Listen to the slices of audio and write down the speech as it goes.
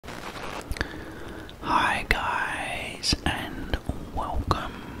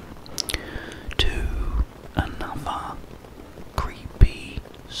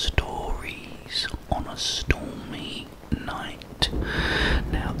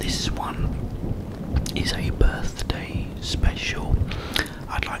is a birthday special.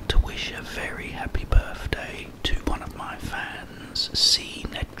 I'd like to wish a very happy birthday to one of my fans, C.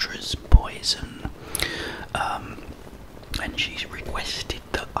 Netra's Poison. And she's requested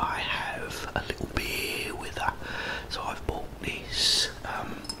that I have a little beer with her, so I've bought this.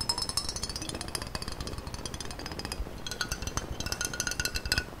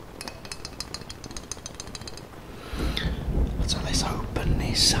 So let's open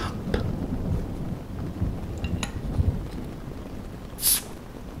this up.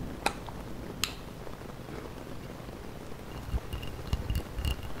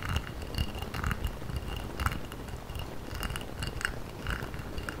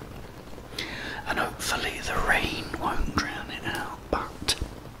 And hopefully the rain won't drown it out, but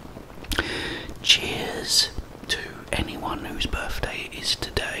cheers to anyone whose birthday it is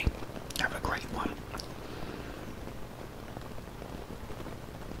today. Have a great one.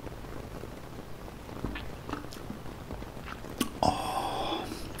 Oh,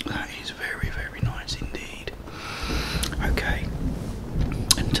 that is very, very nice indeed. Okay,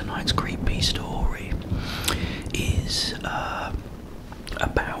 and tonight's creepy story is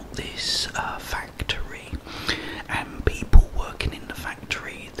about this factory and people working in the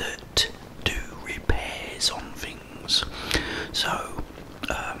factory that do repairs on things. So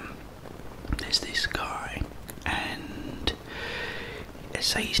there's this guy, and let's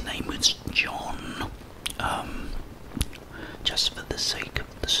say his name was John, just for the sake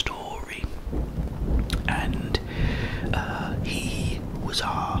of the story, and he was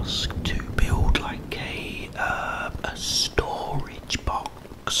asked to build like a storage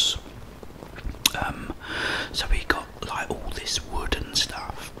box. So he got like all this wood and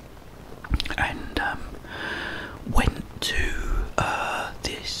stuff, and went to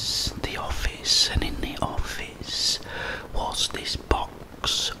the office, and in the office was this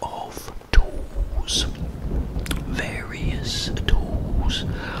box of tools, various tools.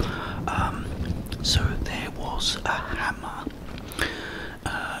 So there was a hammer.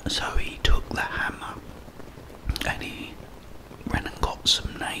 So he took the hammer and he ran and got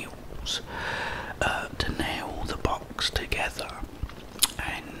some nails to nail the box together,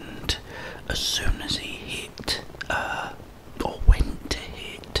 and as soon as he hit or went to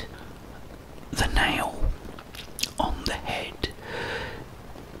hit the nail on the head,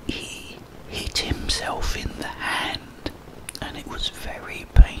 he hit himself in the hand, and it was very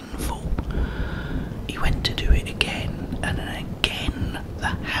painful. He went to do it again, and then again the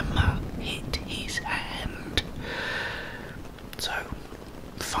hammer hit his hand. So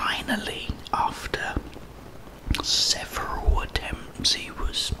finally, after several attempts, he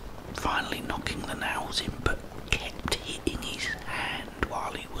was finally knocking the nails in, but kept hitting his hand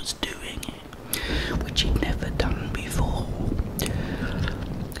while he was doing it, which he'd never done before.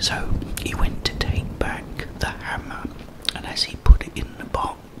 So he went to take back the hammer, and as he put it in the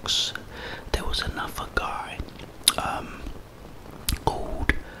box, there was another guy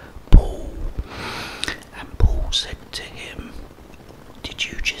called Paul, and Paul said to him, "Did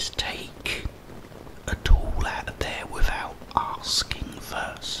you just take a tool out of there without asking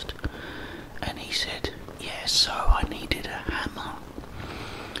first?" And he said, "Yes, so I needed a hammer."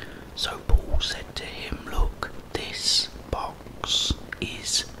 So Paul said to him, "Look, this box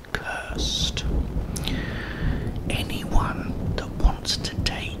is cursed. Anyone that wants to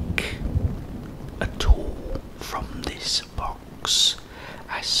take a tool from this box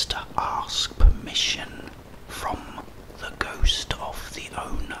has to ask permission from the ghost of the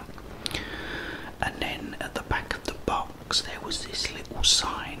owner." And then at the back of the box there was this little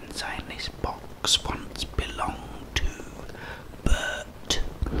sign saying this box once belonged to Bert,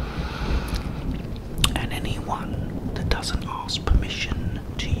 and anyone that doesn't ask permission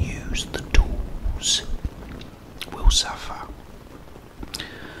to use the tools will suffer.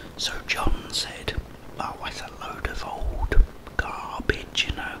 So John said, "Oh, that's a load of old garbage,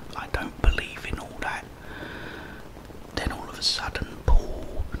 you know, I don't believe in all that." Then all of a sudden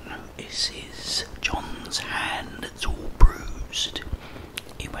Paul notices John's hand that's all bruised.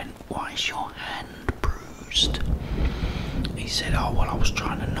 He went, "Why is your hand bruised?" He said, "Oh, well, I was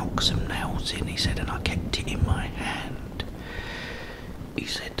trying to knock some nails in," he said, "and I kept it in my hand." He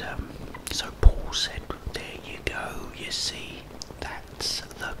said, so Paul said, "There you go, you see, that's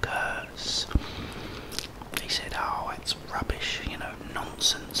the curse." He said, "Oh, that's rubbish, you know,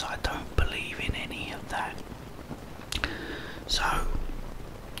 nonsense, I don't believe in any of that." So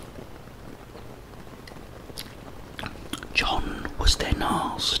John was then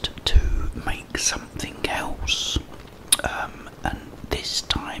asked to make something else, and this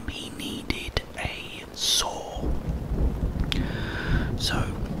time he needed a saw. So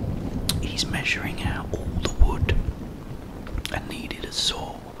he he's measuring out all the wood and needed a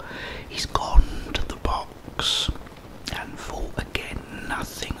saw. He's gone to the box and thought again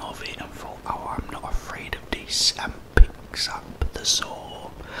nothing of it and thought, oh, I'm not afraid of this, and picks up the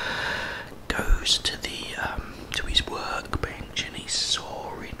saw, goes to his workbench and he's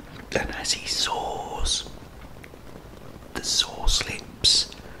sawing, and as he saws, the saw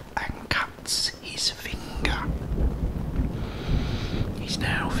slips and cuts his finger. He's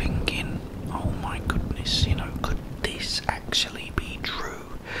now thinking, oh my goodness, could this actually be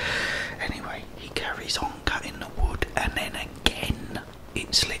true? Anyway, he carries on cutting the wood, and then again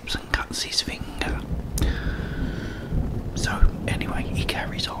it slips and cuts his finger. So anyway, he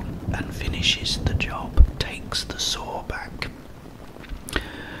carries on and finishes the job, takes the saw back.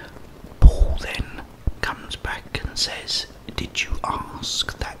 Paul then comes back and says, did you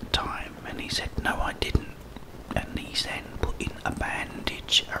ask that time? And he said, no, I didn't. And he's then putting a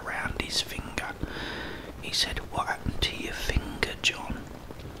bandage around his finger. He said, what happened to your finger, John?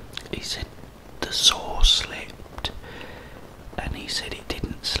 He said, the saw slipped. And he said, it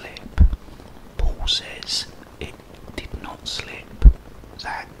didn't slip. Paul says, it did not slip.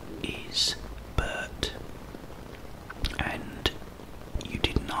 That is Bert. And you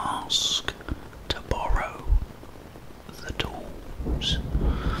didn't ask to borrow the tools.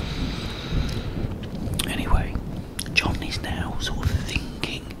 Anyway, John is now sort of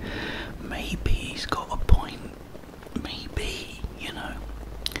thinking, maybe he's got a point. Maybe,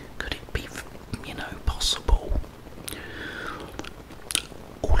 could it be, possible?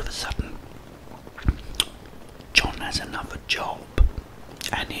 All of a sudden, John has another job,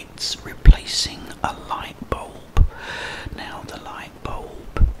 and it's replacing a light bulb. Now, the light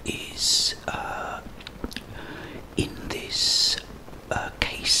bulb is in this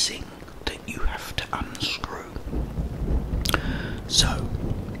casing that you have to unscrew. So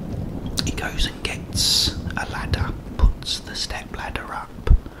he goes and gets a ladder, puts the step ladder up,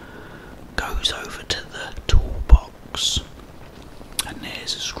 goes over to the toolbox, and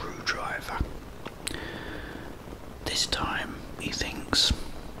there's a screwdriver. This time he thinks,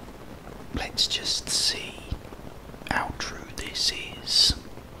 let's just see how true this is.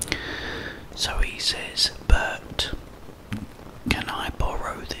 So he says, Bert, can I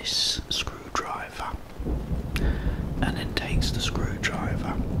borrow this screwdriver? And then takes the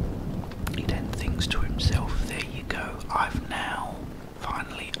screwdriver. He then thinks to himself, there you go, I've now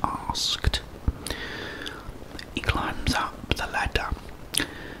finally asked. He climbs up the ladder,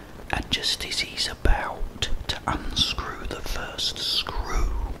 and just as he's about to unscrew the first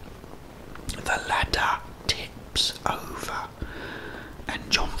screw, the ladder tips over and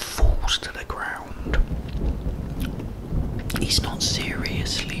John falls to the ground. He's not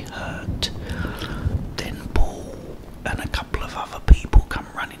seriously hurt. Then Paul and a couple of other people come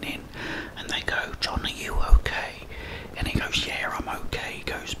running in and they go, John, are you okay? And he goes, yeah, I'm okay. He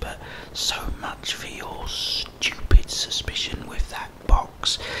goes, but so much for your stupid suspicion with that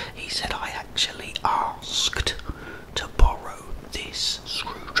box. He said, I actually asked to borrow this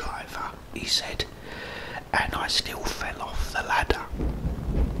screwdriver, he said, and I still fell off the ladder.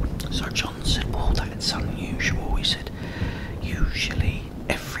 So John said, well, that's unusual. He said, usually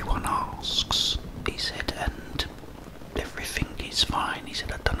everyone asks, he said, and everything is fine. He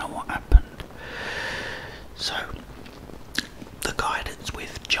said, I don't know what happened. So the guy that's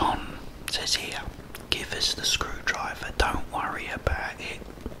with John says, here, give us the screwdriver, don't worry about it,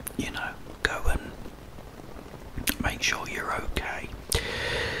 go and make sure you're okay.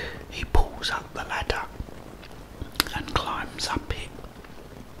 He pulls up the ladder and climbs up it,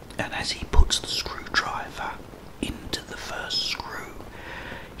 and as he puts the screwdriver into the first screw,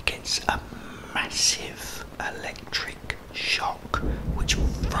 he gets a massive electric shock which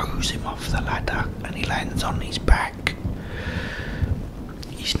throws him off the ladder and he lands on his back.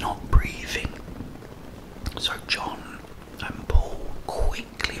 He's not breathing. So John and Paul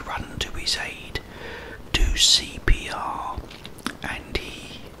quickly run to his aid, do CPR, and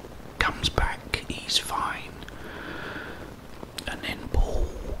he comes back, he's fine. And then Paul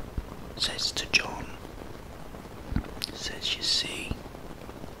says to John, says, you see,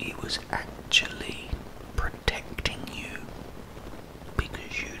 he was actually protecting you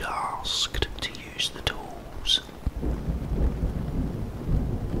because you'd asked to use the tools.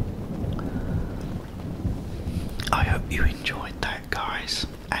 I hope you enjoyed that, guys,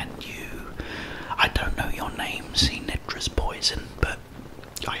 and I don't know your name, Nedra's Poison, but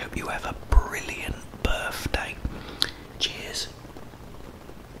I hope you have a brilliant birthday. Cheers.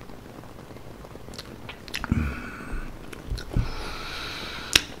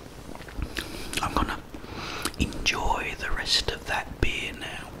 I'm gonna enjoy the rest of that beer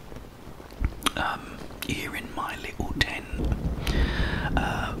now.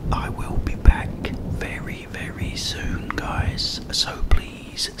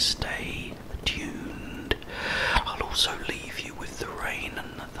 please stay tuned. I'll also leave you with the rain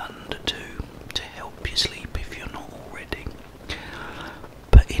and the thunder too, to help you sleep if you're not already.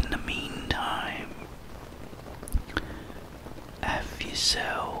 But in the meantime, have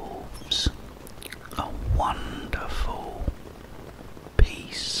yourselves a wonderful,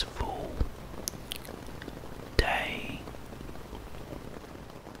 peaceful